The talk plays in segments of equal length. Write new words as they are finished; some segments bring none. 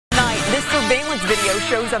Surveillance video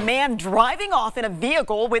shows a man driving off in a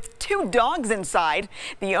vehicle with 2 dogs inside.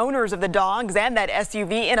 The owners of the dogs and that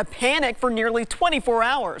SUV in a panic for nearly 24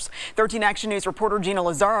 hours. 13 Action News reporter Gina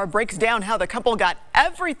Lazara breaks down how the couple got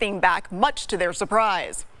everything back, much to their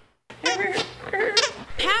surprise.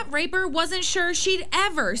 Pat Raper wasn't sure she'd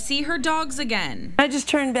ever see her dogs again. I just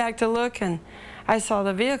turned back to look and I saw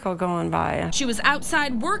the vehicle going by. She was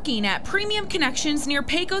outside working at Premium Connections near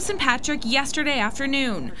Pecos and Patrick yesterday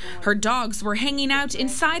afternoon. Her dogs were hanging out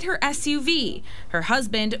inside her SUV. Her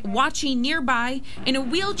husband watching nearby in a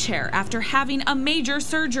wheelchair after having a major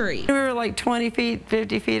surgery. We were like 20 feet,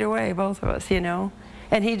 50 feet away, both of us, you know,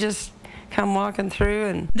 and he just come walking through.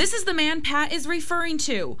 And this is the man Pat is referring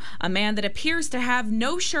to, a man that appears to have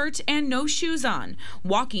no shirt and no shoes on,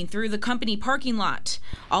 walking through the company parking lot.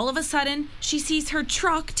 All of a sudden, she sees her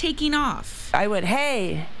truck taking off. I went,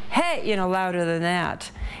 hey, hey, you know, louder than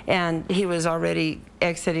that. And he was already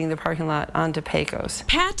exiting the parking lot onto Pecos.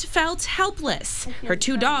 Pat felt helpless. Her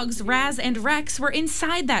 2 dogs, Raz and Rex, were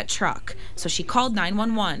inside that truck, so she called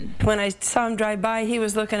 911. When I saw him drive by, he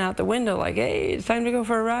was looking out the window like, hey, it's time to go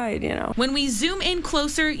for a ride, you know. When we zoom in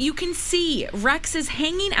closer, you can see Rex is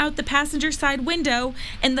hanging out the passenger side window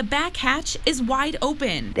and the back hatch is wide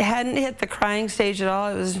open. It hadn't hit the crying stage at all.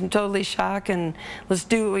 It was totally shock and let's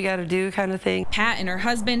do what we got to do kind of thing. Pat and her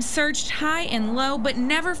husband searched high and low but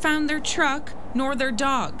never found their truck nor their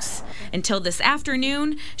dogs. Until this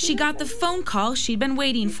afternoon, she got the phone call she'd been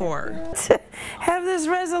waiting for. To have this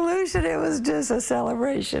resolution, it was just a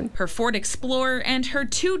celebration. Her Ford Explorer and her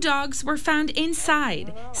 2 dogs were found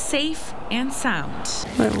inside, safe and sound.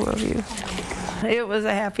 I love you. It was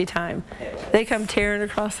a happy time. They come tearing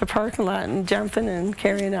across the parking lot and jumping and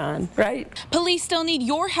carrying on, right? Police still need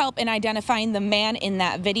your help in identifying the man in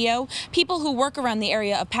that video. People who work around the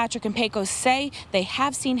area of Patrick and Pecos say they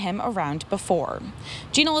have seen him around before.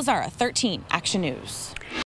 Gina Lazara, 13 Action News.